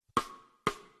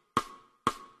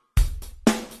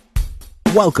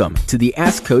Welcome to the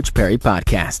Ask Coach Perry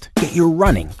podcast. Get your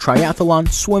running, triathlon,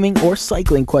 swimming, or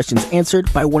cycling questions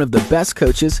answered by one of the best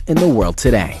coaches in the world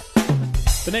today.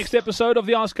 The next episode of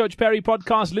the Ask Coach Perry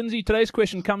podcast. Lindsay, today's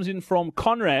question comes in from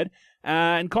Conrad.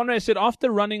 And Conrad said, after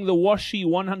running the Washi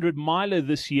 100 miler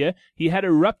this year, he had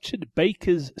a ruptured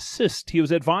Baker's cyst. He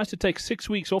was advised to take 6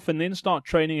 weeks off and then start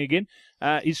training again.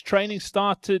 His training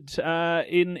started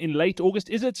in late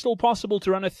August. Is it still possible to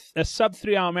run a sub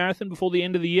 3 hour marathon before the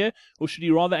end of the year? Or should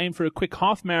he rather aim for a quick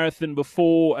half marathon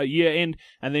before a year end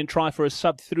and then try for a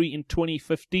sub 3 in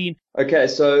 2015? Okay,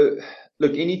 so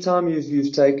look, anytime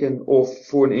you've taken off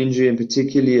for an injury, and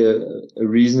particularly a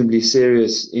reasonably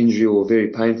serious injury or a very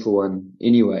painful one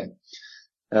anyway,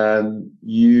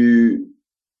 you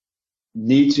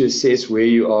need to assess where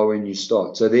you are when you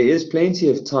start. So there is plenty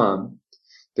of time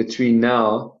between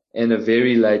now and a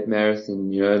very late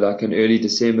marathon, like an early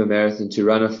December marathon, to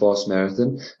run a fast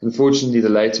marathon. Unfortunately, the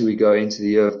later we go into the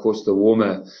year, of course, the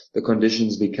warmer the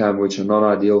conditions become, which are not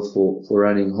ideal for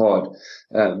running hard.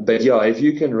 But yeah, if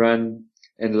you can run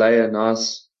and lay a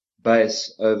nice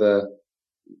base over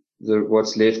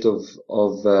what's left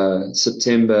of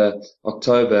September,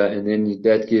 October, and then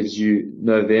that gives you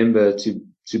November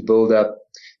to build up.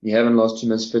 You haven't lost too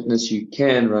much fitness, you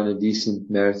can run a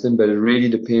decent marathon, but it really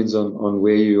depends on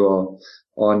where you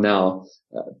are now.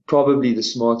 Probably the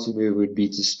smarter move would be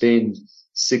to spend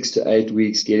 6 to 8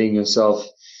 weeks getting yourself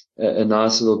a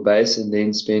nice little base, and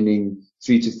then spending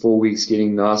 3 to 4 weeks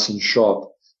getting nice and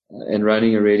sharp and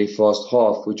running a really fast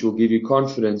half, which will give you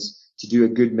confidence to do a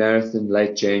good marathon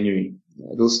late January.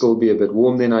 It'll still be a bit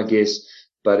warm then, I guess,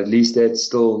 but at least that's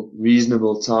still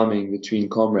reasonable timing between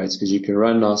comrades, because you can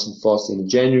run nice and fast in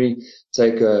January,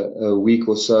 take a week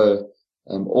or so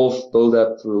off, build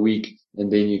up for a week,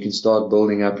 and then you can start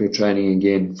building up your training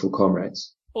again for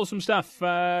comrades. Awesome stuff.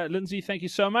 Lindsay, thank you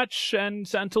so much. And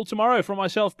until tomorrow, from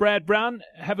myself, Brad Brown,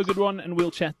 have a good one, and we'll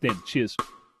chat then. Cheers.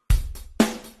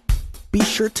 Be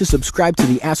sure to subscribe to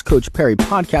the Ask Coach Perry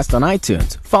podcast on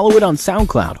iTunes, follow it on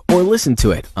SoundCloud, or listen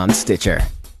to it on Stitcher.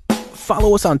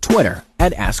 Follow us on Twitter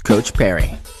at Ask Coach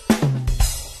Perry.